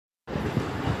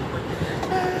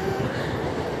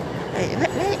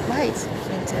Why is it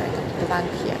like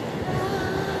blank here?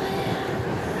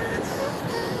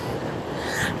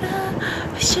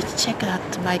 We should check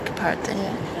out the mic part.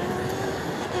 Yeah.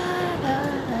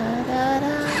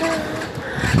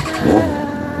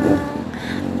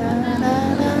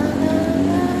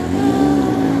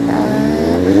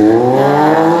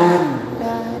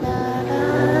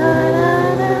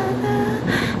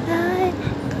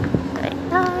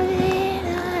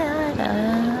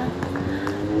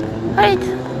 Alright,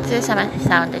 do some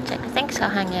sound check. Thanks for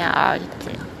hanging out.